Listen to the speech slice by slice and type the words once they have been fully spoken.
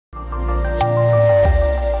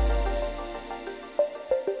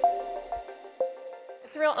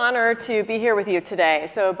a real honor to be here with you today.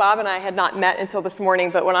 So Bob and I had not met until this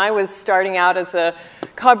morning, but when I was starting out as a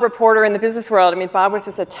cub reporter in the business world, I mean, Bob was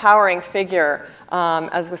just a towering figure,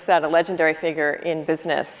 as was said, a legendary figure in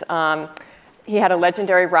business. He had a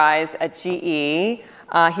legendary rise at GE.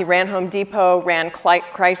 He ran Home Depot, ran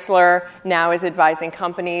Chrysler, now is advising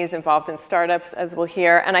companies involved in startups, as we'll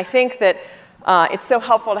hear. And I think that it's so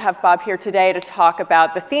helpful to have Bob here today to talk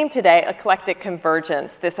about the theme today, eclectic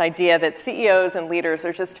convergence, this idea that CEOs and leaders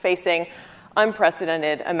are just facing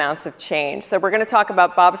unprecedented amounts of change. So we're going to talk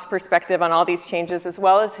about Bob's perspective on all these changes as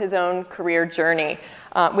well as his own career journey.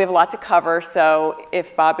 We have a lot to cover, so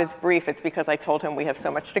if Bob is brief, it's because I told him we have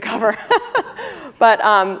so much to cover. But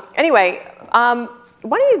anyway, why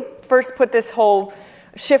don't you first put this whole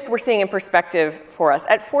shift we're seeing in perspective for us.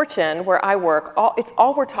 At Fortune, where I work, it's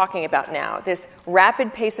all we're talking about now, this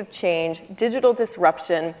rapid pace of change, digital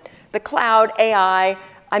disruption, the cloud, AI.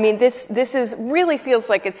 I mean, this really feels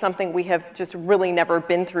like it's something we have just really never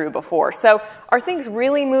been through before. So are things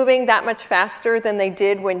really moving that much faster than they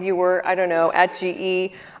did when you were, I don't know, at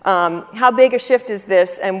GE? How big a shift is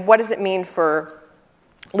this, and what does it mean for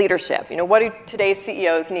leadership? You know, what do today's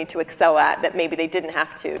CEOs need to excel at that maybe they didn't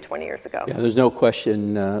have to 20 years ago? Yeah, there's no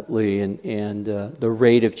question, Leigh, and the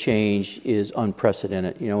rate of change is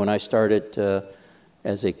unprecedented. You know, when I started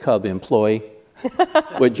as a cub employee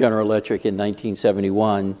with General Electric in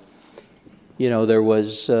 1971, you know, there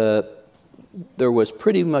was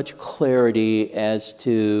pretty much clarity as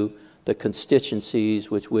to the constituencies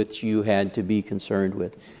with which you had to be concerned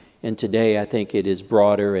with. And today, I think it is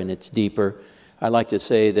broader and it's deeper. I like to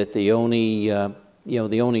say that the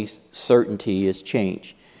only certainty is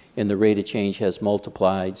change, and the rate of change has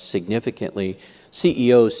multiplied significantly.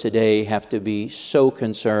 CEOs today have to be so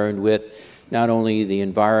concerned with not only the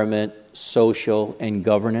environment, social, and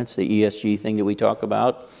governance, the ESG thing that we talk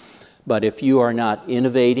about, but if you are not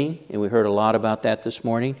innovating, and we heard a lot about that this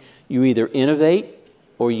morning, you either innovate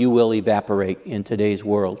or you will evaporate in today's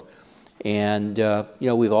world. And you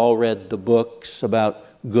know, we've all read the books about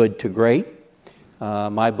good to great.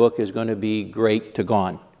 My book is going to be great to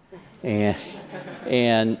gone,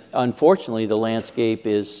 and unfortunately, the landscape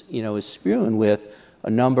is strewn with a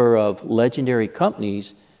number of legendary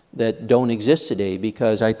companies that don't exist today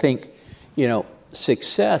because I think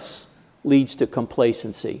success leads to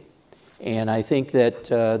complacency, and I think that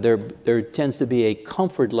there tends to be a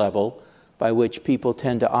comfort level by which people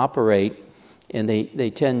tend to operate, and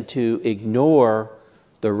they tend to ignore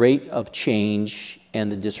the rate of change and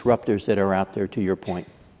the disruptors that are out there, to your point.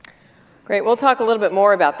 Great. We'll talk a little bit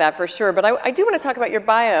more about that for sure, but I do want to talk about your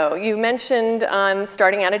bio. You mentioned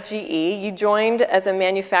starting out at GE. You joined as a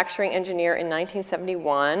manufacturing engineer in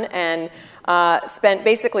 1971 and spent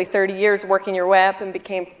basically 30 years working your way up and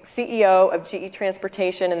became CEO of GE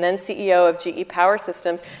Transportation and then CEO of GE Power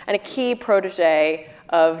Systems and a key protege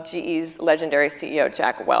of GE's legendary CEO,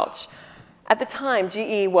 Jack Welch. At the time,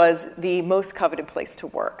 GE was the most coveted place to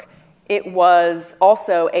work. It was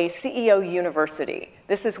also a CEO university.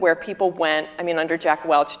 This is where people went, under Jack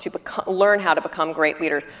Welch, to learn how to become great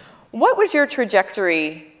leaders. What was your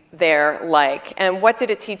trajectory there like, and what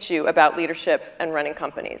did it teach you about leadership and running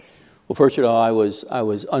companies? Well, first of all, I was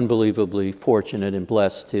unbelievably fortunate and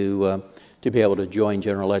blessed to be able to join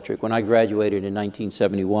General Electric. When I graduated in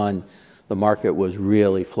 1971, the market was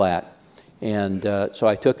really flat. And so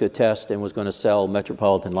I took a test and was going to sell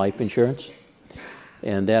Metropolitan Life Insurance.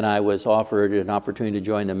 And then I was offered an opportunity to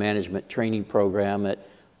join the management training program at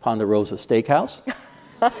Ponderosa Steakhouse.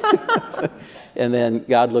 And then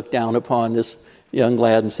God looked down upon this young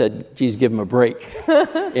lad and said, geez, give him a break.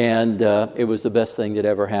 And it was the best thing that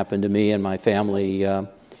ever happened to me and my family.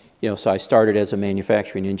 So I started as a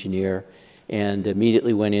manufacturing engineer and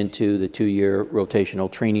immediately went into the 2-year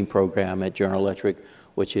rotational training program at General Electric,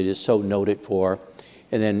 which it is so noted for.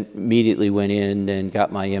 And then immediately went in and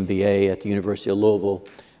got my MBA at the University of Louisville,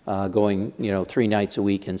 going 3 nights a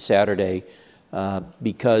week and Saturday,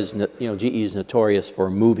 because GE is notorious for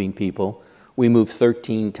moving people. We moved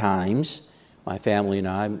 13 times, my family and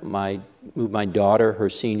I. Moved my daughter her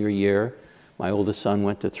senior year. My oldest son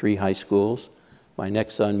went to 3 high schools. My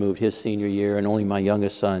next son moved his senior year, and only my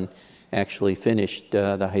youngest son actually finished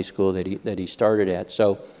the high school that he started at.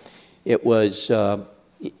 So it was.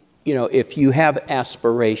 If you have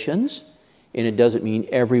aspirations, and it doesn't mean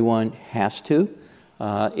everyone has to,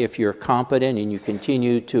 if you're competent and you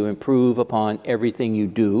continue to improve upon everything you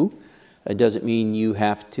do, it doesn't mean you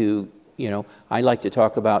have to, I like to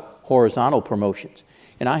talk about horizontal promotions.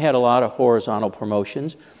 And I had a lot of horizontal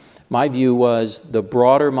promotions. My view was the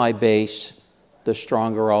broader my base, the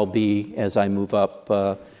stronger I'll be as I move up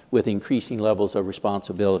with increasing levels of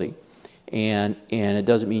responsibility. And it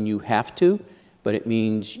doesn't mean you have to, but it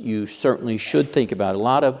means you certainly should think about it.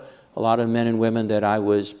 A lot of men and women that I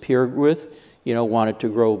was peered with, wanted to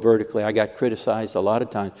grow vertically. I got criticized a lot of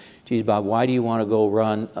times. Geez, Bob, why do you want to go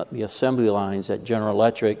run the assembly lines at General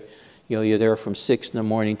Electric? You're there from 6 in the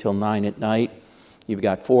morning till 9 at night. You've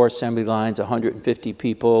got 4 assembly lines, 150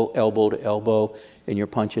 people, elbow to elbow, and you're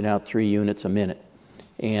punching out 3 units a minute.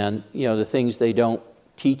 And, the things they don't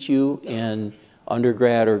teach you in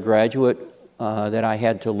undergrad or graduate that I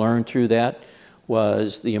had to learn through that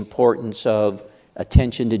was the importance of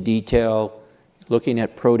attention to detail, looking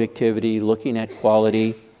at productivity, looking at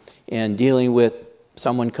quality, and dealing with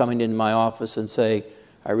someone coming into my office and say,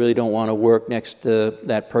 I really don't want to work next to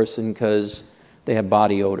that person because they have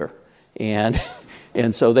body odor. And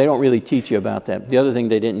so they don't really teach you about that. The other thing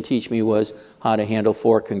they didn't teach me was how to handle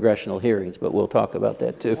 4 congressional hearings, but we'll talk about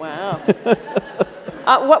that too. Wow.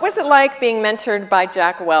 What was it like being mentored by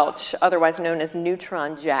Jack Welch, otherwise known as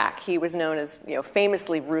Neutron Jack? He was known as,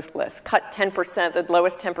 famously ruthless. Cut 10%, the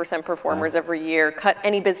lowest 10% performers every year. Cut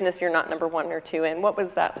any business you're not number 1 or 2 in. What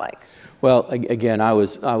was that like? Well, again, I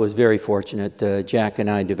was very fortunate. Jack and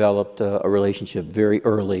I developed a relationship very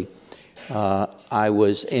early. I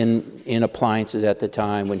was in appliances at the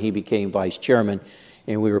time when he became vice chairman,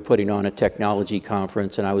 and we were putting on a technology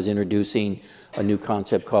conference, and I was introducing a new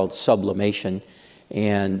concept called sublimation.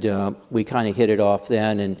 And we kind of hit it off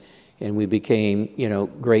then, and we became,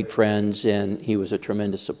 great friends, and he was a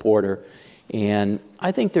tremendous supporter. And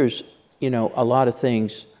I think there's, a lot of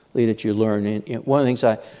things, Leigh, that you learn. And one of the things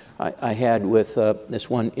I had with this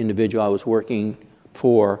one individual I was working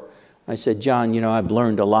for, I said, John, I've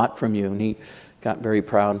learned a lot from you. And he got very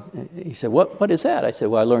proud. He said, what is that? I said,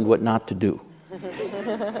 well, I learned what not to do.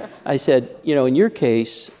 I said, in your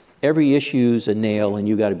case, every issue's a nail, and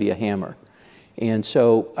you got to be a hammer. And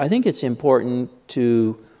so I think it's important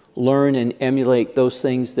to learn and emulate those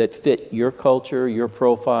things that fit your culture, your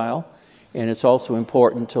profile, and it's also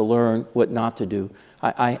important to learn what not to do.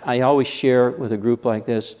 I always share with a group like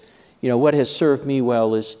this, what has served me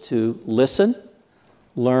well is to listen,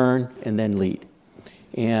 learn, and then lead.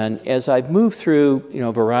 And as I've moved through,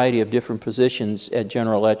 a variety of different positions at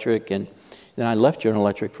General Electric, and then I left General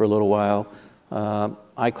Electric for a little while,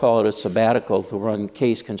 I call it a sabbatical to run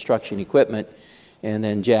case construction equipment. And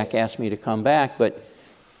then Jack asked me to come back, but,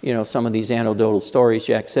 some of these anecdotal stories,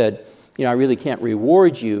 Jack said, I really can't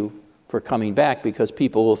reward you for coming back because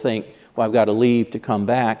people will think, well, I've got to leave to come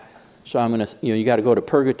back, so I'm going to, you got to go to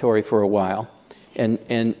purgatory for a while. And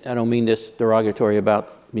I don't mean this derogatory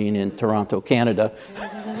about being in Toronto, Canada,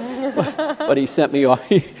 but he sent me off,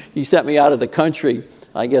 he sent me out of the country,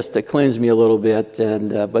 I guess, to cleanse me a little bit,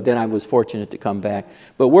 and but then I was fortunate to come back.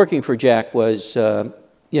 But working for Jack was,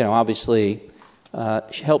 obviously,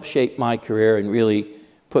 helped shape my career and really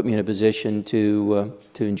put me in a position to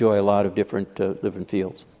enjoy a lot of different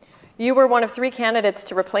fields. You were one of 3 candidates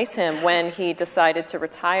to replace him when he decided to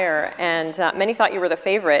retire, and many thought you were the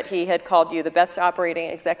favorite. He had called you the best operating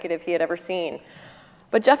executive he had ever seen.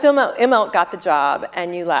 But Jeff Immelt got the job,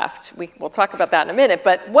 and you left. We'll talk about that in a minute,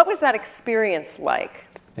 but what was that experience like?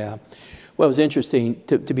 Yeah, well, it was interesting.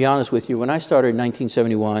 To be honest with you, when I started in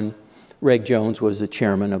 1971, Reg Jones was the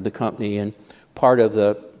chairman of the company, and part of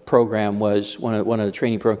the program was one of the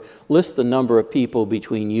training programs, list the number of people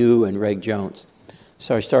between you and Reg Jones.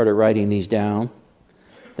 So I started writing these down.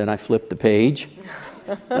 Then I flipped the page.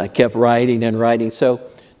 I kept writing and writing. So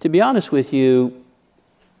to be honest with you,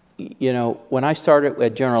 when I started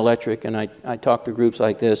at General Electric and I talk to groups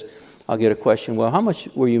like this, I'll get a question, well, how much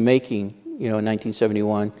were you making, in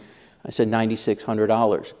 1971? I said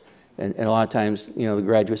 $9,600. And a lot of times, the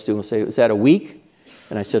graduate student will say, is that a week?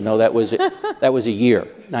 And I said, no, that was a year,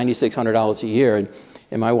 $9,600 a year.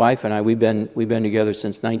 And my wife and I, we've been together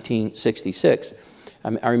since 1966.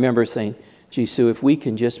 I remember saying, gee, Sue, if we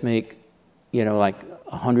can just make, like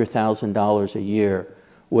 $100,000 a year,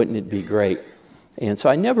 wouldn't it be great? And so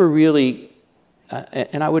I never really,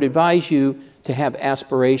 and I would advise you to have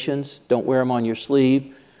aspirations. Don't wear them on your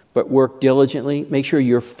sleeve, but work diligently. Make sure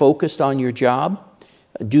you're focused on your job.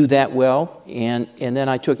 Do that well. And then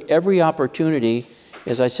I took every opportunity,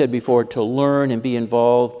 as I said before, to learn and be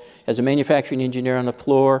involved. As a manufacturing engineer on the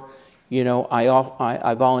floor,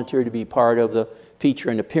 I volunteered to be part of the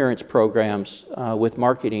feature and appearance programs with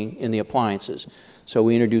marketing in the appliances. So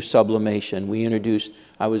we introduced sublimation.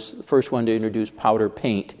 I was the first one to introduce powder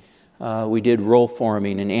paint. We did roll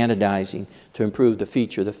forming and anodizing to improve the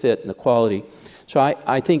feature, the fit, and the quality. So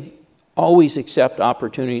I think always accept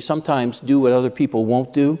opportunities. Sometimes do what other people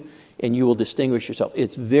won't do, and you will distinguish yourself.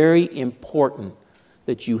 It's very important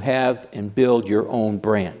that you have and build your own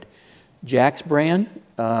brand. Jack's brand,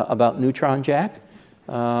 about Neutron Jack.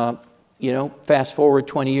 You know, fast forward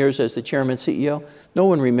 20 years as the chairman CEO, no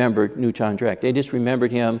one remembered Neutron Jack. They just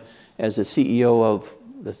remembered him as the CEO of,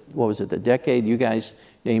 what was it, the decade? You guys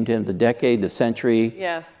named him the decade, the century,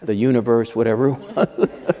 yes, the universe, whatever it was.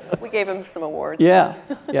 We gave him some awards. Yeah,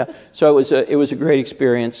 yeah. So it was a great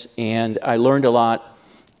experience, and I learned a lot,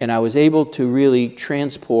 and I was able to really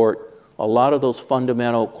transport a lot of those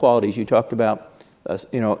fundamental qualities. You talked about,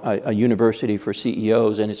 you know, a university for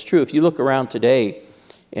CEOs, and it's true. If you look around today,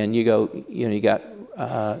 and you go, you know, you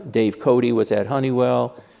got Dave Cody was at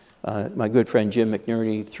Honeywell, my good friend Jim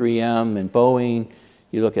McNerney, 3M and Boeing.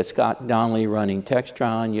 You look at Scott Donnelly running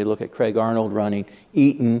Textron. You look at Craig Arnold running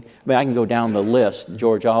Eaton. I mean, I can go down the list.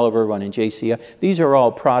 George Oliver running JCI. These are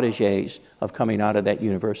all protégés of coming out of that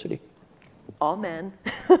university. All men.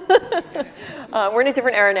 We're in a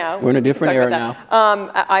different era now. We're in a different era now.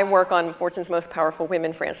 I work on Fortune's Most Powerful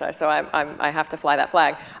Women franchise, so I have to fly that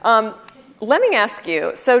flag. Let me ask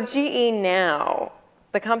you, so GE now,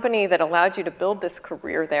 the company that allowed you to build this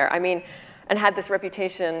career there, I mean, and had this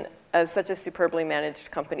reputation as such a superbly managed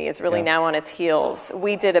company, is really now on its heels.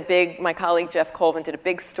 We did a big, my colleague Jeff Colvin did a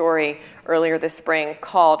big story earlier this spring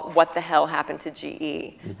called What the Hell Happened to GE?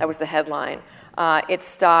 Mm-hmm. That was the headline. Its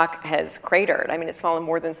stock has cratered. I mean, it's fallen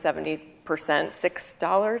more than 70%,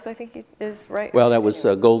 $6, I think is right. Well, that was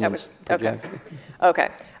Goldman's. Okay. Okay.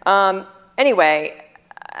 Anyway,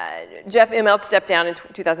 Jeff Immelt stepped down in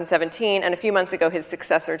 2017, and a few months ago, his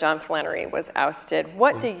successor, John Flannery, was ousted.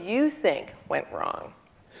 What do you think went wrong?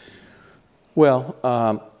 Well,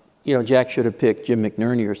 you know, Jack should have picked Jim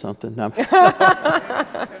McNerney or something. No,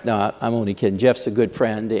 no, I'm only kidding. Jeff's a good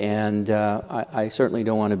friend, and I certainly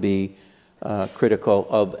don't want to be critical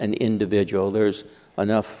of an individual. There's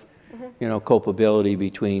enough, you know, culpability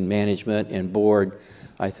between management and board,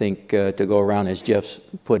 I think, to go around, as Jeff's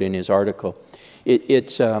put in his article.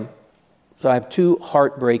 So I have two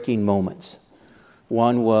heartbreaking moments.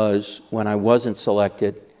 One was when I wasn't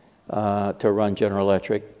selected to run General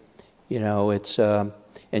Electric. You know,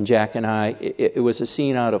 and Jack and I, it was a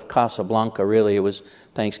scene out of Casablanca, really. It was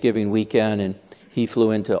Thanksgiving weekend, and he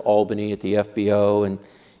flew into Albany at the FBO, and,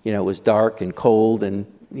 you know, it was dark and cold and,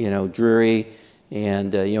 you know, dreary.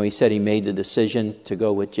 And, you know, he said he made the decision to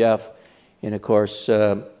go with Jeff. And, of course,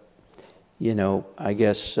 you know, I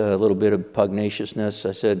guess a little bit of pugnaciousness.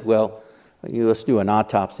 I said, well, let's do an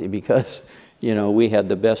autopsy, because, you know, we had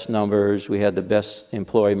the best numbers, we had the best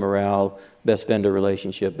employee morale, best vendor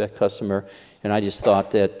relationship, best customer. And I just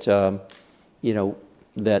thought that, you know,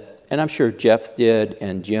 and I'm sure Jeff did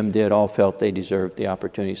and Jim did, all felt they deserved the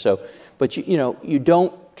opportunity. So, but you know, you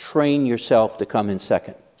don't train yourself to come in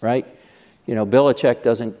second, right? You know, Belichick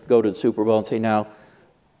doesn't go to the Super Bowl and say, now,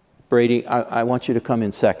 Brady, I want you to come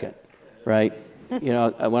in second. Right? You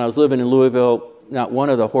know, when I was living in Louisville, not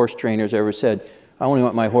one of the horse trainers ever said, I only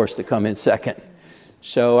want my horse to come in second.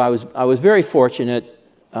 So I was very fortunate.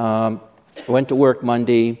 Went to work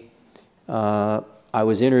Monday. I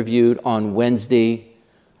was interviewed on Wednesday.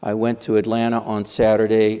 I went to Atlanta on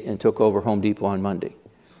Saturday and took over Home Depot on Monday.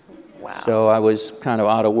 Wow. So I was kind of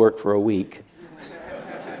out of work for a week.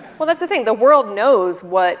 Well, that's the thing. The world knows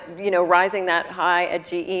what, you know, rising that high at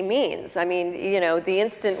GE means. I mean, you know, the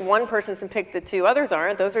instant one person's picked, the two others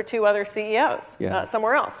aren't. Those are two other CEOs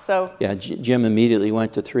somewhere else. So yeah, Jim immediately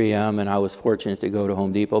went to 3M, and I was fortunate to go to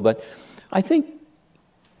Home Depot. But I think,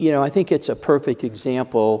 you know, I think it's a perfect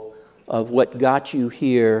example of what got you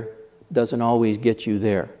here doesn't always get you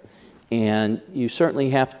there. And you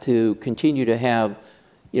certainly have to continue to have,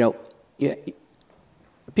 you know,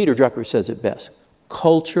 Peter Drucker says it best.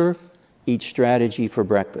 Culture eats strategy for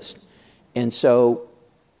breakfast. And so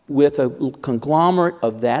with a conglomerate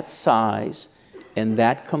of that size and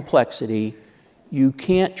that complexity, you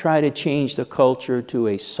can't try to change the culture to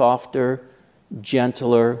a softer,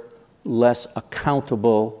 gentler, less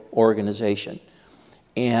accountable organization.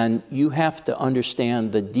 And you have to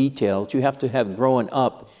understand the details. You have to have grown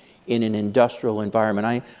up in an industrial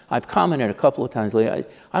environment. I've commented a couple of times lately,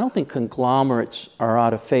 I don't think conglomerates are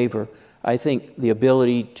out of favor. I think the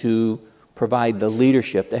ability to provide the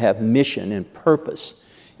leadership, to have mission and purpose,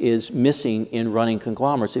 is missing in running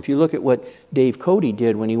conglomerates. If you look at what Dave Cody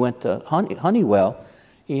did when he went to Honeywell,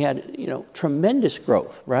 he had, you know, tremendous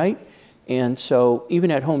growth, right? And so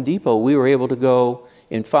even at Home Depot, we were able to go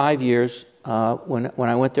in 5 years. When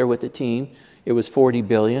I went there with the team, it was $40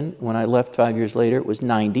 billion. When I left 5 years later, it was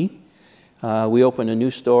 $90. We opened a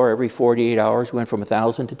new store every 48 hours, went from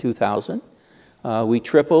 1,000 to 2,000. We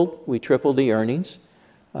tripled the earnings.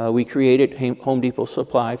 We created Home Depot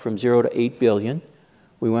Supply from 0 to $8 billion.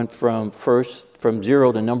 We went from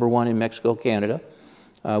zero to number one in Mexico, Canada.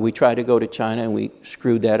 We tried to go to China, and we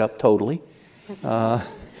screwed that up totally.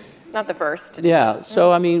 Not the first. Yeah.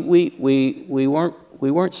 So I mean, we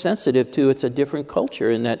weren't sensitive to it's a different culture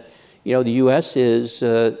in that, you know, the U.S. is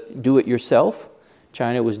do it yourself.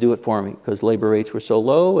 China was do it for me because labor rates were so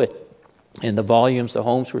low, and the volumes, the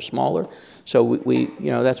homes were smaller. So we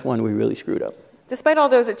you know, that's when we really screwed up. Despite all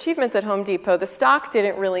those achievements at Home Depot, the stock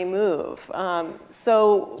didn't really move.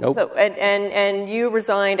 Nope. And you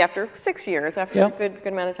resigned after 6 years, after a good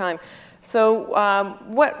amount of time. So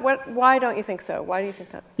why don't you think so? Why do you think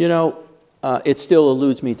that? You know, it still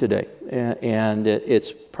eludes me today, and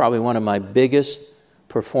it's probably one of my biggest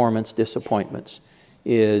performance disappointments.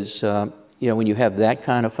 Is you know, when you have that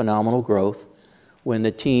kind of phenomenal growth, when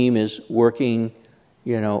the team is working,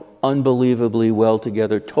 you know, unbelievably well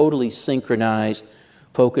together, totally synchronized,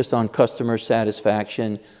 focused on customer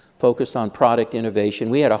satisfaction, focused on product innovation.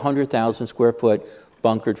 We had a 100,000 square foot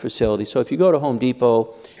bunkered facility. So if you go to Home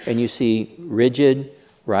Depot and you see Rigid,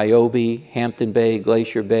 Ryobi, Hampton Bay,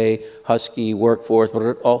 Glacier Bay, Husky, Workforce,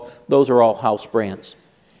 those are all house brands.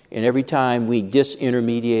 And every time we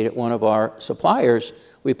disintermediated one of our suppliers,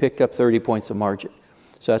 we picked up 30 points of margin.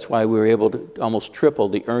 So that's why we were able to almost triple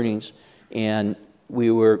the earnings, and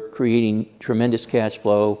we were creating tremendous cash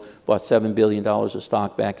flow, bought $7 billion of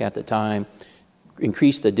stock back at the time,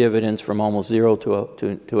 increased the dividends from almost zero to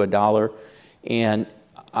 $1. And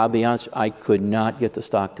I'll be honest, I could not get the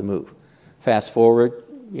stock to move. Fast forward,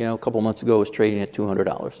 you know, a couple months ago, it was trading at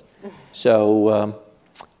 $200. So,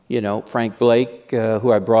 you know, Frank Blake,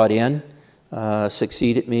 who I brought in,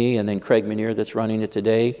 succeeded me, and then Craig Menear, that's running it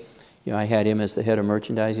today, you know, I had him as the head of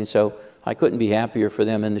merchandising. So I couldn't be happier for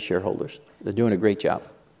them and the shareholders. They're doing a great job.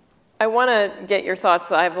 I want to get your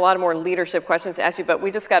thoughts. I have a lot more leadership questions to ask you, but we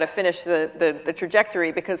just got to finish the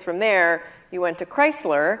trajectory, because from there you went to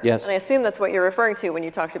Chrysler. Yes. And I assume that's what you're referring to when you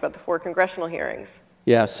talked about the 4 congressional hearings.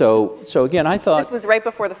 Yeah, so again, I thought... This was right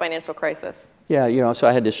before the financial crisis. Yeah, you know, so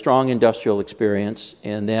I had this strong industrial experience,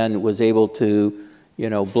 and then was able to, you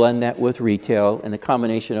know, blend that with retail, and the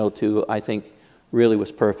combination of the two, I think, really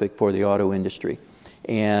was perfect for the auto industry.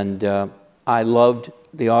 And I loved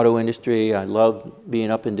the auto industry. I loved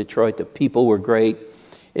being up in Detroit. The people were great.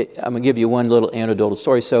 I'm going to give you one little anecdotal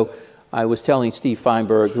story. So I was telling Steve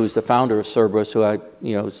Feinberg, who's the founder of Suburbs, who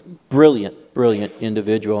is brilliant, brilliant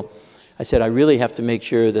individual. I said, I really have to make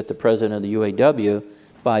sure that the president of the UAW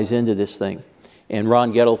buys into this thing. And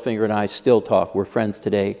Ron Gettelfinger and I still talk. We're friends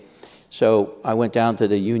today. So I went down to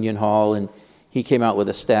the Union Hall, and he came out with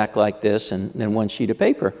a stack like this and then one sheet of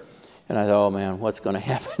paper. And I thought, oh, man, what's going to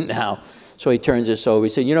happen now? So he turns this over. He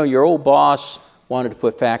said, you know, your old boss wanted to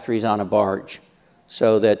put factories on a barge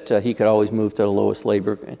so that he could always move to the lowest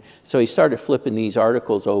labor. So he started flipping these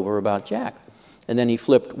articles over about Jack. And then he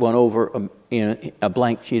flipped one over a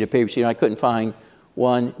blank sheet of paper. So, you know, I couldn't find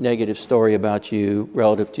one negative story about you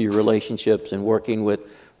relative to your relationships and working with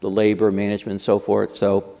the labor management and so forth.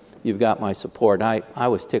 So you've got my support. I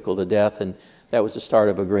was tickled to death, and that was the start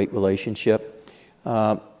of a great relationship.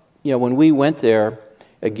 You know, when we went there,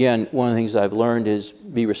 again, one of the things I've learned is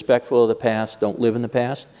be respectful of the past, don't live in the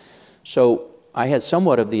past. So I had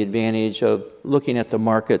somewhat of the advantage of looking at the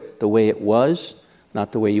market the way it was,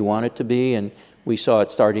 not the way you want it to be, and we saw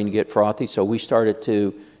it starting to get frothy, so we started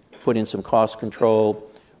to put in some cost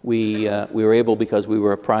control. We were able, because we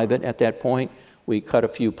were a private at that point, we cut a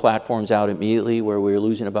few platforms out immediately where we were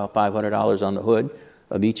losing about $500 on the hood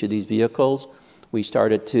of each of these vehicles. We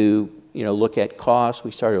started to, you know, look at costs,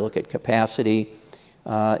 we started to look at capacity,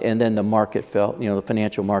 and then the market fell, you know, the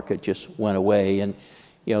financial market just went away. And,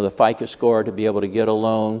 you know, the FICO score to be able to get a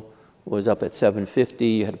loan was up at 750.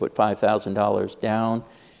 You had to put $5,000 down.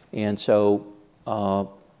 And so,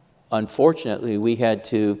 unfortunately, we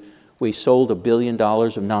sold $1 billion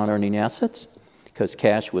of non-earning assets because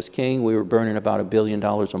cash was king. We were burning about $1 billion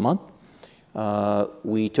a month.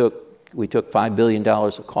 We took $5 billion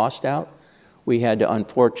of cost out. We had to,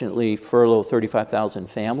 unfortunately, furlough 35,000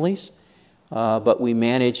 families, but we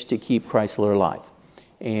managed to keep Chrysler alive.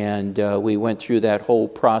 And we went through that whole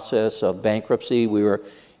process of bankruptcy. We were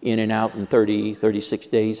in and out in 36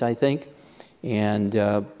 days, I think. And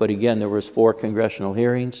but again, there was 4 congressional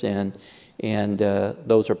hearings, and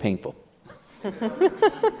those are painful.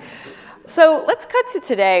 So let's cut to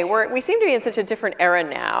today. We seem to be in such a different era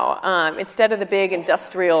now. Instead of the big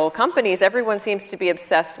industrial companies, everyone seems to be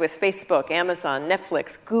obsessed with Facebook, Amazon,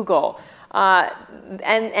 Netflix, Google.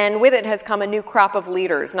 And with it has come a new crop of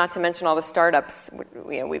leaders, not to mention all the startups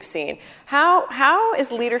we've seen. How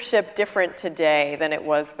is leadership different today than it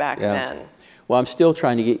was back then? Well, I'm still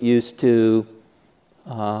trying to get used to,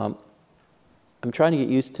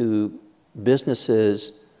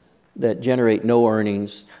 businesses that generate no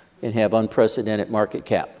earnings and have unprecedented market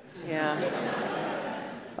cap. Yeah.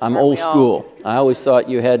 I'm old school. I always thought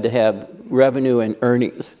you had to have revenue and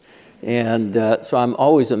earnings. And so I'm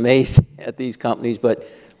always amazed at these companies, but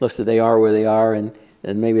listen, they are where they are, and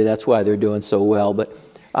maybe that's why they're doing so well. But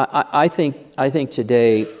I think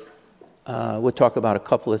today we'll talk about a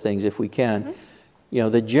couple of things if we can. Mm-hmm. You know,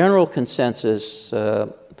 the general consensus,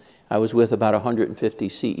 I was with about 150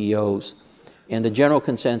 CEOs, and the general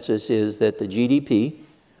consensus is that the GDP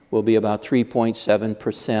will be about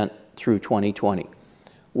 3.7% through 2020,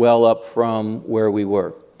 well up from where we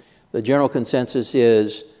were. The general consensus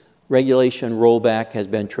is regulation rollback has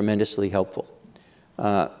been tremendously helpful.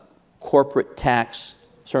 Corporate tax,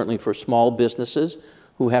 certainly for small businesses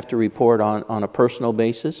who have to report on a personal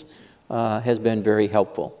basis, has been very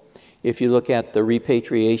helpful. If you look at the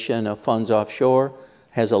repatriation of funds offshore,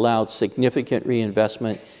 has allowed significant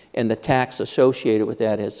reinvestment, and the tax associated with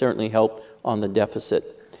that has certainly helped on the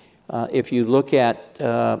deficit. If you look at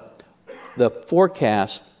the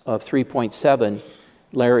forecast of 3.7,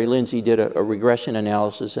 Larry Lindsay did a regression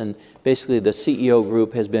analysis, and basically the CEO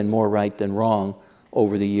group has been more right than wrong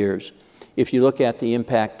over the years. If you look at the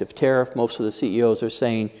impact of tariff, most of the CEOs are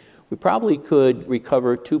saying we probably could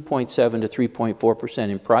recover 2.7 to 3.4%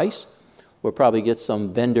 in price. We'll probably get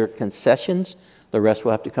some vendor concessions. The rest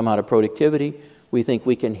will have to come out of productivity. We think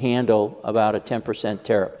we can handle about a 10%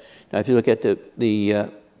 tariff. Now, if you look at the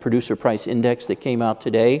producer price index that came out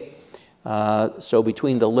today, so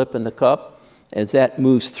between the lip and the cup, as that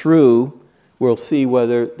moves through, we'll see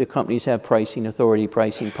whether the companies have pricing authority,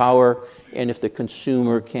 pricing power, and if the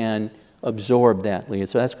consumer can absorb that, Leigh.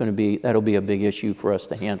 So that'll be a big issue for us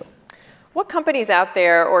to handle. What companies out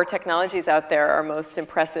there or technologies out there are most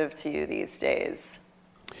impressive to you these days?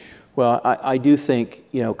 Well, I do think,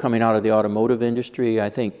 you know, coming out of the automotive industry, I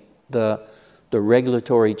think the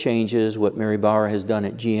regulatory changes, what Mary Bauer has done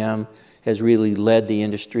at GM, has really led the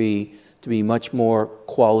industry to be much more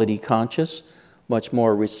quality conscious, much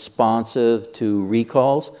more responsive to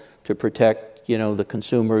recalls to protect, you know, the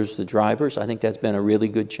consumers, the drivers. I think that's been a really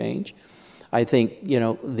good change. I think, you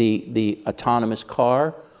know, the autonomous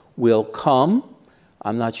car will come.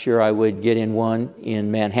 I'm not sure I would get in one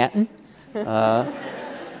in Manhattan.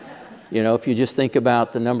 You know, if you just think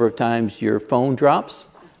about the number of times your phone drops,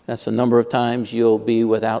 that's the number of times you'll be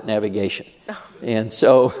without navigation. And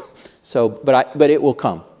but it will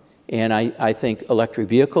come. And I think electric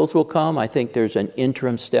vehicles will come. I think there's an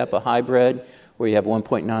interim step, a hybrid, where you have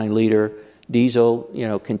 1.9 liter diesel, you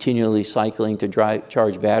know, continually cycling to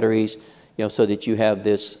charge batteries, you know, so that you have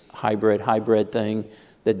this hybrid thing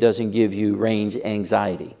that doesn't give you range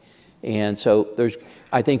anxiety. And so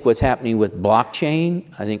I think what's happening with blockchain,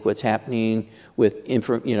 I think what's happening with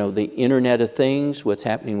the Internet of Things, what's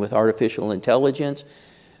happening with artificial intelligence,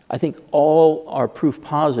 I think all are proof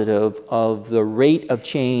positive of the rate of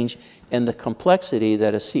change and the complexity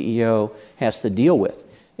that a CEO has to deal with.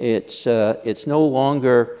 It's no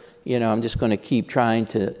longer, you know, I'm just going to keep trying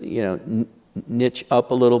to, you know, niche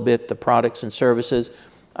up a little bit the products and services.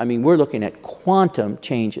 I mean, we're looking at quantum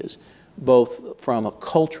changes, both from a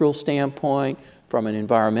cultural standpoint, from an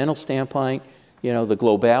environmental standpoint, you know, the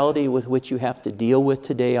globality with which you have to deal with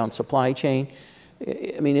today on supply chain.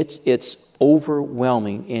 I mean, it's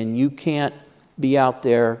overwhelming, and you can't be out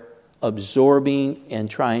there absorbing and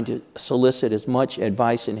trying to solicit as much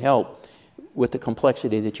advice and help with the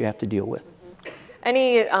complexity that you have to deal with.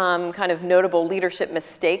 Any kind of notable leadership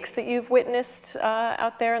mistakes that you've witnessed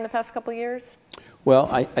out there in the past couple of years? Well,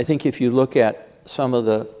 I think if you look at some of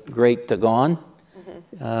the great gone,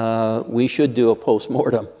 we should do a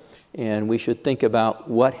postmortem, and we should think about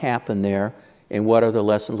what happened there and what are the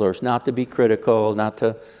lessons learned. Not to be critical, not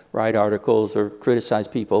to write articles or criticize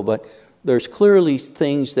people, but there's clearly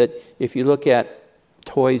things that if you look at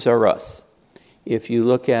Toys R Us, if you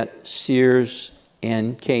look at Sears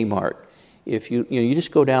and Kmart, if you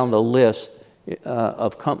just go down the list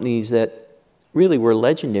of companies that really were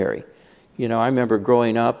legendary. You know, I remember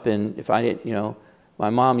growing up, and if I didn't, you know, my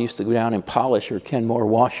mom used to go down and polish her Kenmore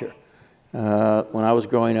washer. When I was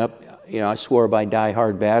growing up, you know, I swore by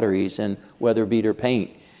die-hard batteries and weather beater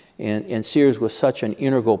paint. And Sears was such an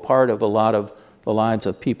integral part of a lot of the lives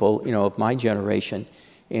of people, you know, of my generation.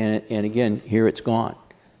 And again, here it's gone,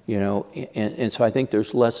 you know. And so I think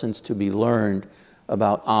there's lessons to be learned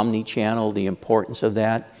about omni-channel, the importance of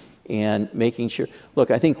that, and making sure. Look,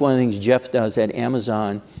 I think one of the things Jeff does at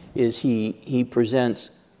Amazon is he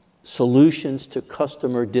presents solutions to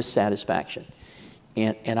customer dissatisfaction.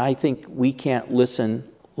 And I think we can't listen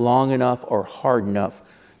long enough or hard enough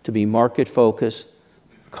to be market-focused,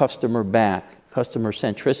 customer-backed, customer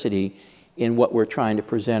centricity in what we're trying to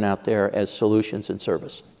present out there as solutions and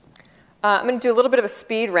service. I'm going to do a little bit of a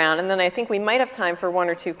speed round, and then I think we might have time for 1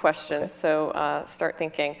 or 2 questions, so start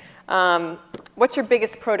thinking. What's your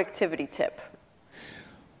biggest productivity tip?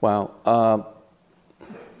 Wow.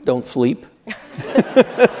 Don't sleep.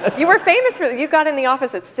 You were famous for you got in the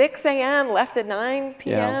office at 6 a.m., left at 9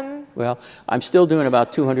 p.m. Yeah. Well, I'm still doing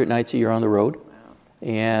about 200 nights a year on the road. Wow.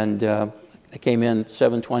 And I came in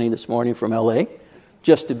 7:20 this morning from LA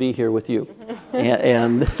just to be here with you.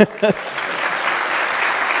 and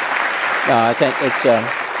no, I think it's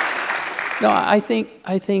no, I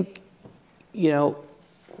think you know,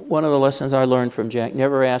 one of the lessons I learned from Jack,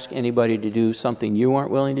 never ask anybody to do something you aren't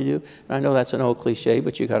willing to do. And I know that's an old cliche,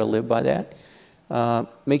 but you got to live by that.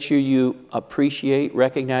 Make sure you appreciate,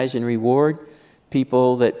 recognize, and reward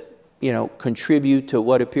people that, you know, contribute to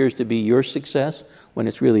what appears to be your success when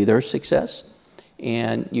it's really their success.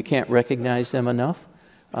 And you can't recognize them enough.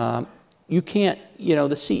 You can't, you know,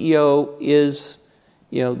 the CEO is,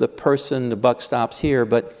 you know, the person, the buck stops here,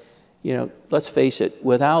 but, you know, let's face it,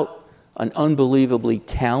 without an unbelievably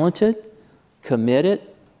talented, committed,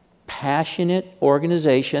 passionate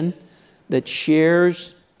organization that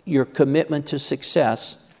shares your commitment to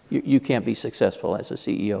success, you can't be successful as a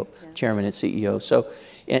CEO, chairman and CEO. So,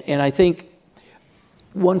 and I think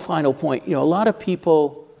one final point, you know, a lot of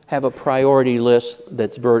people have a priority list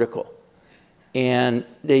that's vertical, and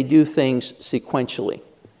they do things sequentially.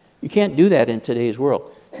 You can't do that in today's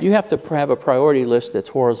world. You have to have a priority list that's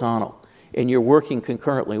horizontal, and you're working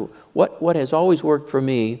concurrently. What has always worked for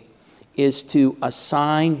me is to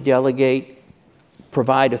assign, delegate,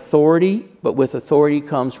 provide authority, but with authority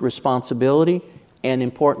comes responsibility and,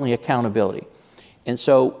 importantly, accountability. And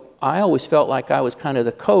so I always felt like I was kind of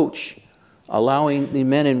the coach, allowing the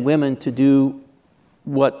men and women to do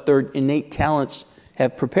what their innate talents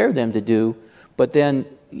have prepared them to do, but then,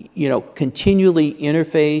 you know, continually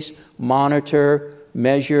interface, monitor,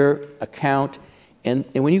 measure, account. And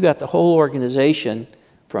when you got the whole organization,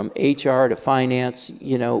 from HR to finance,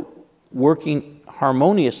 you know, working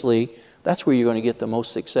harmoniously, that's where you're going to get the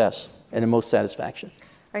most success and the most satisfaction. All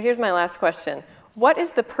right, here's my last question. What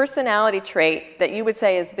is the personality trait that you would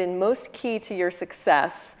say has been most key to your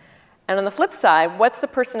success? And on the flip side, what's the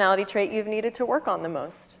personality trait you've needed to work on the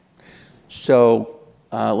most? So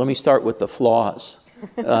let me start with the flaws.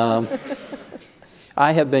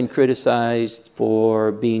 I have been criticized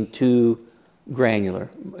for being too granular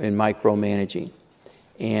in micromanaging.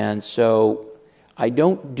 And so I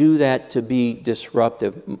don't do that to be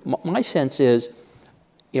disruptive. My sense is,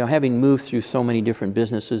 you know, having moved through so many different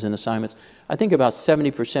businesses and assignments, I think about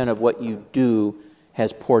 70% of what you do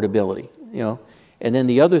has portability, you know. And then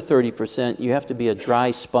the other 30%, you have to be a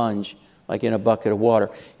dry sponge, like in a bucket of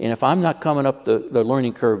water. And if I'm not coming up the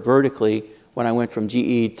learning curve vertically when I went from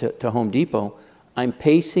GE to Home Depot, I'm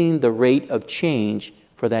pacing the rate of change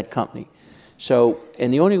for that company. So,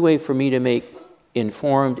 and the only way for me to make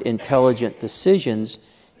informed, intelligent decisions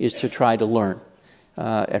is to try to learn.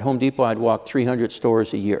 At Home Depot, I'd walk 300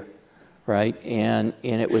 stores a year, right? And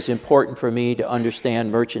it was important for me to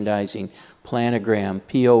understand merchandising, planogram,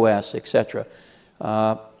 POS, etc.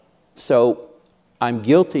 So I'm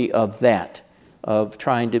guilty of that, of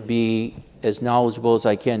trying to be as knowledgeable as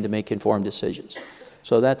I can to make informed decisions.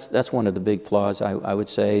 So that's one of the big flaws I would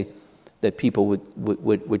say that people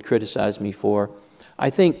would criticize me for. I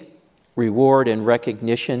think reward and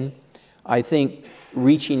recognition. I think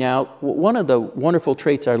reaching out. One of the wonderful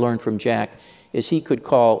traits I learned from Jack is he could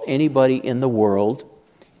call anybody in the world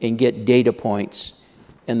and get data points.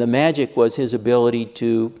 And the magic was his ability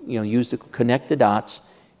to, you know, connect the dots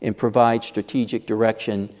and provide strategic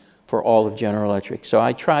direction for all of General Electric. So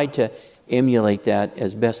I tried to emulate that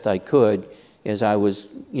as best I could as I was,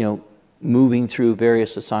 you know, moving through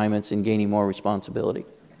various assignments and gaining more responsibility.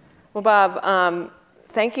 Well, Bob,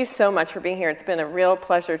 thank you so much for being here. It's been a real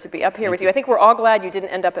pleasure to be up here with you. I think we're all glad you didn't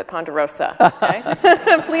end up at Ponderosa. Okay?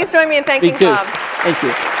 Please join me in thanking Bob. Thank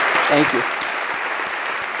you. Thank you.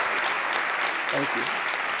 Thank you.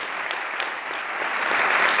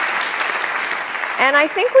 And I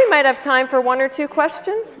think we might have time for 1 or 2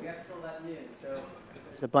 questions. We have till 11 noon, so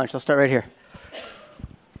there's a bunch. I'll start right here.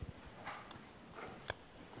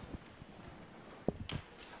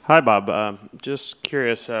 Hi, Bob. Just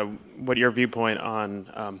curious what your viewpoint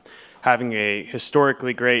on having a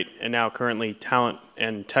historically great and now currently talent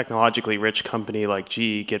and technologically rich company like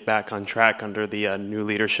GE get back on track under the new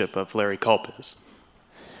leadership of Larry Culp is.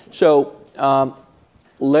 So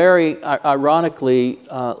Larry, ironically,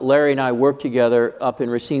 Larry and I worked together up in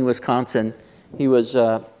Racine, Wisconsin. He was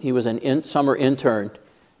an summer intern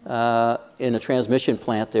in a transmission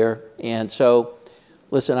plant there. And so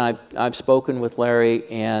listen, I've spoken with Larry,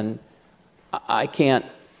 and I can't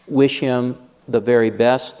wish him the very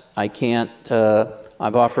best. I can't,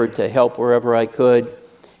 I've offered to help wherever I could.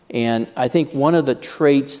 And I think one of the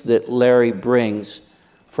traits that Larry brings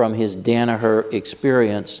from his Danaher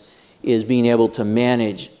experience is being able to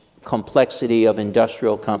manage complexity of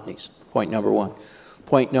industrial companies, point number one.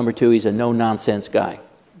 Point number two, he's a no-nonsense guy,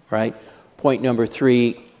 right? Point number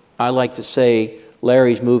three, I like to say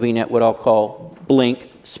Larry's moving at what I'll call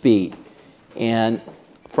blink speed. And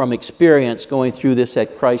from experience going through this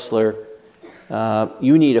at Chrysler,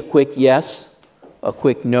 you need a quick yes, a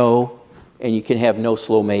quick no, and you can have no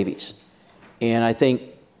slow maybes. And I think,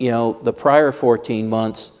 the prior 14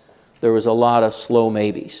 months, there was a lot of slow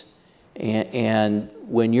maybes. And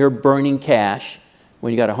when you're burning cash,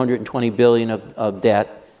 when you got $120 billion of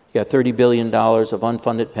debt, you got $30 billion of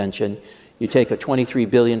unfunded pension, you take a $23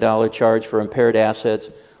 billion charge for impaired assets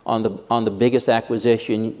on the biggest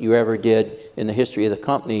acquisition you ever did in the history of the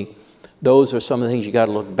company, those are some of the things you got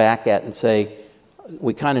to look back at and say,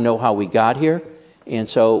 we kind of know how we got here. And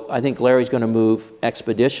so I think Larry's going to move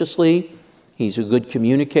expeditiously. He's a good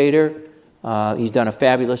communicator. He's done a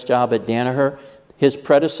fabulous job at Danaher. His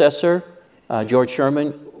predecessor, George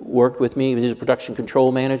Sherman, worked with me. He was a production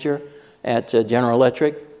control manager at General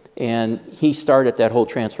Electric. And he started that whole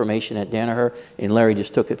transformation at Danaher, and Larry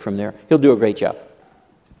just took it from there. He'll do a great job.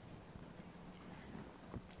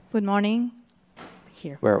 Good morning.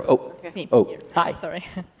 Here. Where? Oh, Me. oh, Here. hi. Sorry.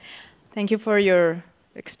 Thank you for your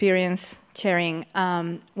experience sharing.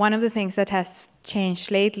 One of the things that has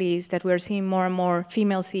changed lately is that we're seeing more and more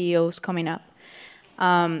female CEOs coming up.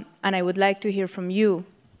 And I would like to hear from you.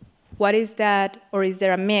 What is that, or is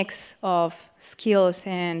there a mix of skills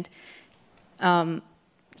and,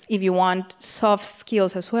 if you want, soft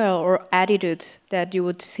skills as well, or attitudes that you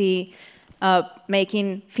would see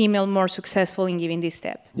making female more successful in giving this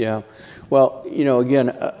step? Yeah. Well, again,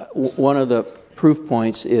 one of the proof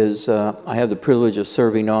points is I have the privilege of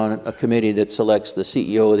serving on a committee that selects the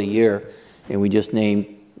CEO of the year, and we just named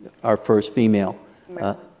our first female.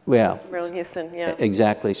 Marilyn Houston, yeah.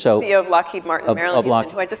 Exactly. So CEO of Lockheed Martin, Marilyn Houston,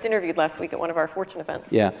 who I just interviewed last week at one of our Fortune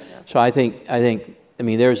events. Yeah. So I think,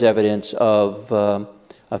 there's evidence of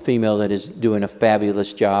a female that is doing a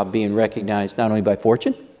fabulous job, being recognized not only by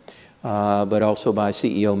Fortune, but also by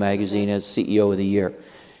CEO Magazine as CEO of the Year.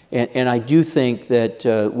 And I do think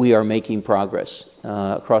that we are making progress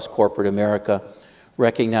across corporate America,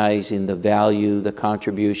 recognizing the value, the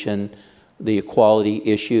contribution, the equality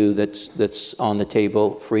issue that's on the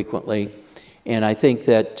table frequently. And I think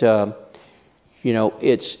that,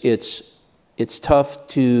 it's tough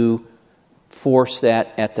to force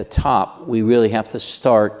that at the top. We really have to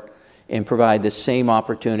start and provide the same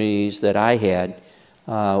opportunities that I had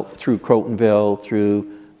through Crotonville,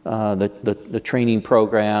 through the training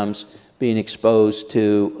programs, being exposed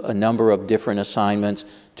to a number of different assignments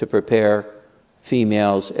to prepare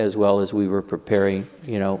females as well as we were preparing,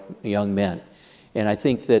 young men. And I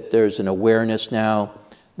think that there's an awareness now,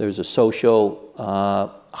 there's a social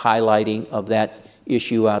highlighting of that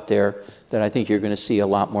issue out there that I think you're going to see a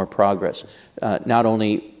lot more progress. Not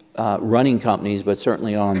only running companies, but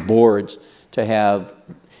certainly on boards to have,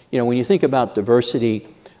 when you think about diversity,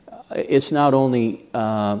 it's not only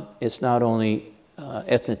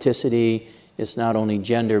ethnicity, it's not only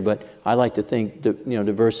gender, but I like to think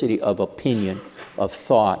diversity of opinion, of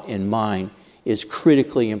thought and mind is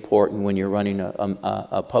critically important when you're running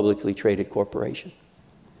a publicly traded corporation.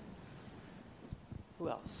 Who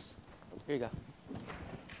else? Here you go.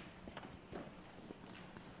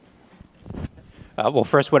 Well,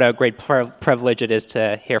 first, what a great privilege it is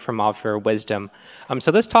to hear from all of your wisdom.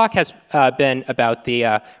 So this talk has been about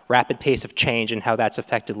the rapid pace of change and how that's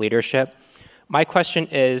affected leadership. My question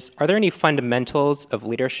is, are there any fundamentals of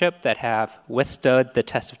leadership that have withstood the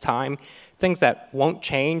test of time, things that won't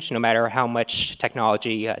change no matter how much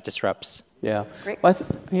technology disrupts? Yeah, well,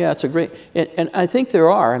 yeah, it's a great, and I think there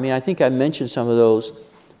are. I think I mentioned some of those.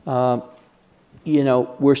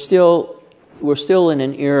 We're still in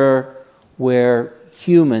an era where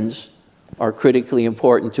humans are critically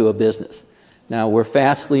important to a business. Now, we're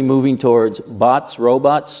fastly moving towards bots,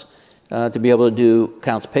 robots, to be able to do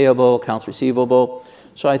accounts payable, accounts receivable.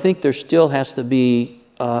 So I think there still has to be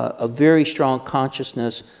a very strong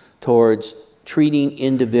consciousness towards treating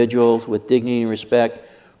individuals with dignity and respect,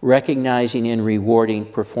 recognizing and rewarding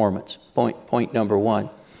performance. Point number one.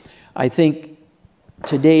 I think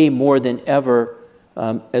today more than ever,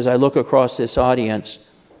 as I look across this audience,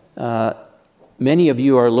 many of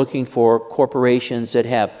you are looking for corporations that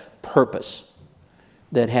have purpose,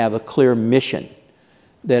 that have a clear mission,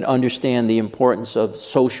 that understand the importance of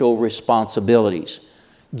social responsibilities,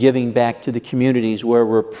 giving back to the communities where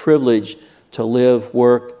we're privileged to live,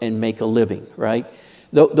 work, and make a living, right?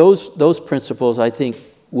 Those principles, I think,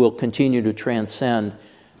 will continue to transcend.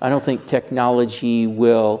 I don't think technology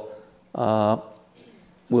will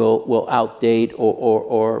outdate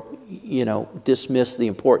or dismiss the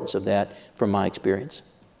importance of that from my experience.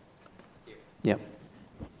 Yeah.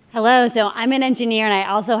 Hello, so I'm an engineer and I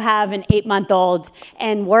also have an 8-month-old,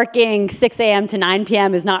 and working 6 a.m. to 9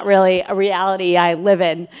 p.m. is not really a reality I live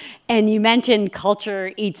in. And you mentioned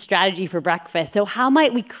culture eats strategy for breakfast. So how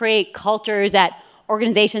might we create cultures at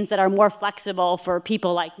organizations that are more flexible for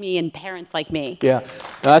people like me and parents like me? Yeah,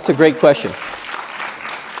 no, that's a great question.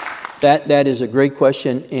 That is a great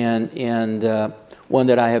question, and one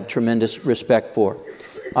that I have tremendous respect for.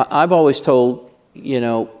 I've always told,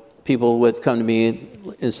 people would come to me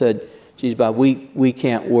and said, geez, Bob, we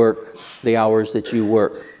can't work the hours that you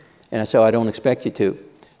work. And I said, I don't expect you to.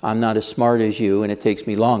 I'm not as smart as you, and it takes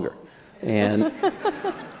me longer. And,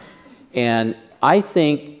 and I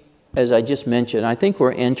think, as I just mentioned, I think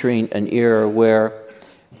we're entering an era where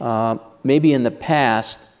maybe in the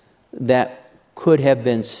past that could have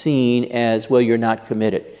been seen as, well, you're not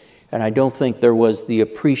committed. And I don't think there was the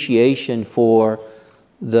appreciation for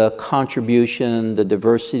the contribution, the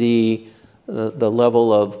diversity, the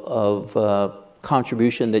level of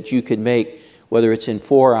contribution that you could make, whether it's in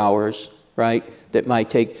 4 hours, right, that might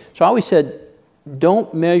take. So I always said,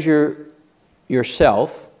 don't measure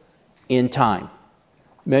yourself in time.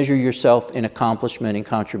 Measure yourself in accomplishment and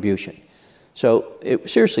contribution. So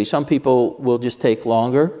seriously, some people will just take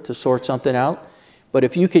longer to sort something out. But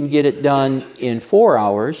if you can get it done in 4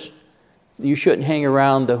 hours, you shouldn't hang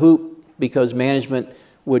around the hoop because management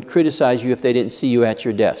would criticize you if they didn't see you at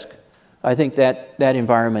your desk. I think that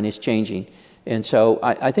environment is changing. And so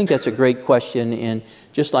I think that's a great question. And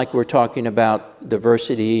just like we're talking about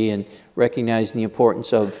diversity and recognizing the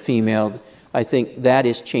importance of female, I think that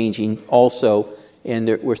is changing also.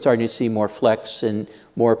 And we're starting to see more flex and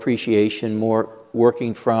more appreciation, more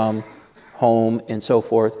working from home and so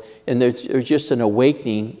forth. And there's just an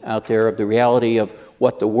awakening out there of the reality of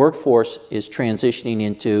what the workforce is transitioning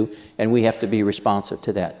into, and we have to be responsive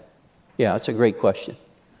to that. Yeah, that's a great question.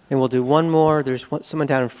 And we'll do one more. There's someone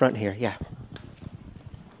down in front here. Yeah.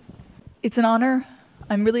 It's an honor.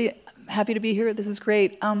 I'm really happy to be here. This is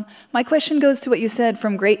great. My question goes to what you said,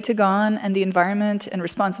 from great to gone, and the environment and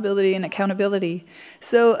responsibility and accountability.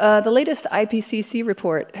 So the latest IPCC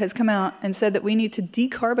report has come out and said that we need to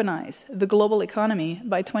decarbonize the global economy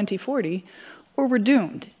by 2040 or we're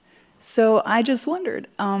doomed. So I just wondered,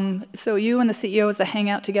 so you and the CEOs that hang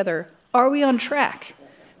out together, are we on track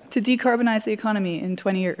to decarbonize the economy in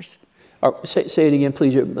 20 years? Say it again,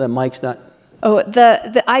 please. The mic's not... Oh,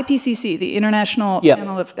 the IPCC, the International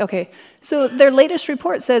Panel of... Okay. So their latest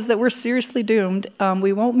report says that we're seriously doomed.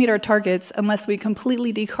 We won't meet our targets unless we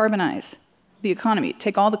completely decarbonize the economy,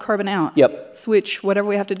 take all the carbon out, switch whatever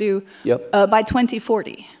we have to do by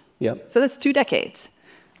 2040. So that's 2 decades.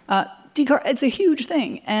 It's a huge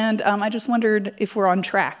thing, and I just wondered if we're on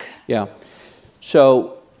track. Yeah.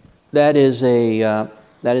 So that is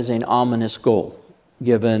an ominous goal,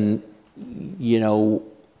 given,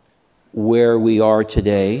 where we are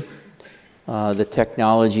today, the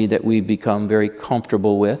technology that we've become very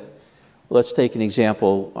comfortable with. Let's take an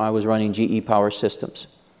example. I was running GE Power Systems,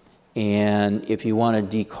 and if you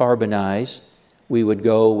want to decarbonize, we would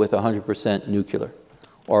go with 100% nuclear,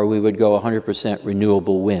 or we would go 100%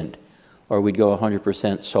 renewable wind, or we'd go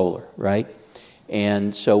 100% solar, right?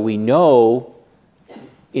 And so we know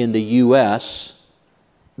in the US,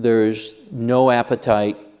 there's no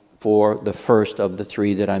appetite for the first of the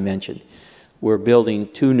 3 that I mentioned. We're building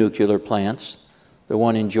 2 nuclear plants. The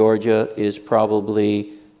one in Georgia is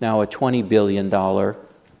probably now a $20 billion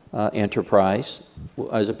enterprise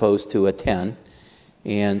as opposed to a 10.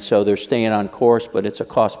 And so they're staying on course, but it's a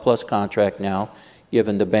cost-plus contract now,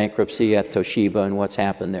 given the bankruptcy at Toshiba and what's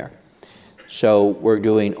happened there. So we're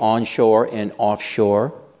doing onshore and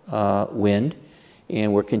offshore wind,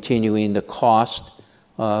 and we're continuing. The cost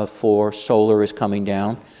for solar is coming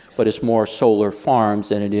down, but it's more solar farms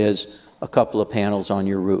than it is a couple of panels on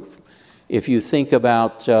your roof. If you think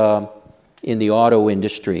about in the auto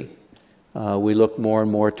industry, we look more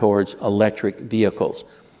and more towards electric vehicles.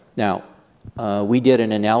 Now, we did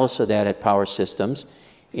an analysis of that at Power Systems,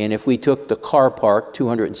 and if we took the car park,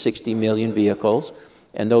 260 million vehicles,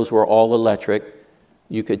 and those were all electric,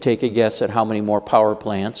 you could take a guess at how many more power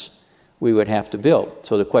plants we would have to build.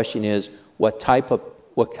 So the question is, what type of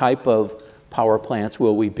power plants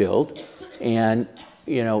will we build? And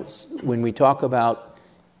when we talk about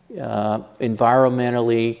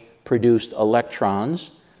environmentally produced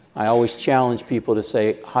electrons, I always challenge people to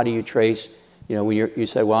say, how do you trace, you know, when you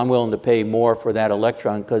say, well, I'm willing to pay more for that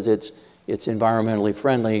electron because it's environmentally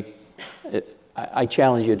friendly. I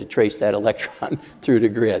challenge you to trace that electron through the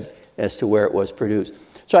grid as to where it was produced.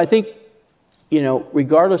 So I think, you know,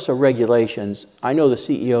 regardless of regulations, I know the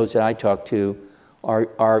CEOs that I talk to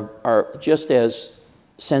are just as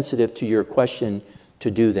sensitive to your question to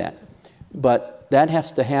do that. But that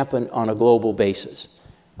has to happen on a global basis,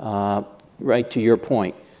 right, to your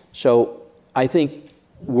point. So I think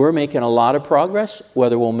we're making a lot of progress.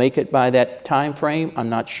 Whether we'll make it by that time frame, I'm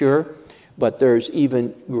not sure. But there's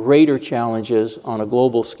even greater challenges on a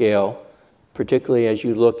global scale, particularly as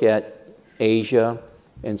you look at Asia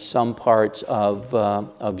and some parts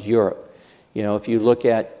of Europe. You know, if you look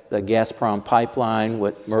at the Gazprom pipeline,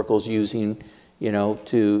 what Merkel's using, you know,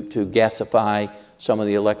 to gasify some of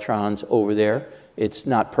the electrons over there, it's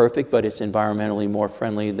not perfect, but it's environmentally more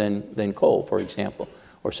friendly than coal, for example,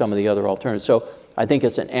 or some of the other alternatives. So I think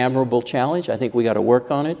it's an admirable challenge. I think we got to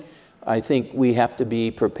work on it. I think we have to be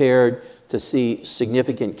prepared to see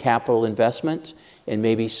significant capital investment and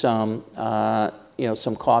maybe some, you know,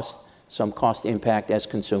 some cost impact as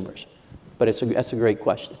consumers. But that's a great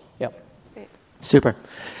question. Yep. Super.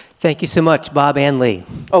 Thank you so much, Bob and Leigh.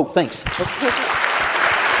 Oh, thanks.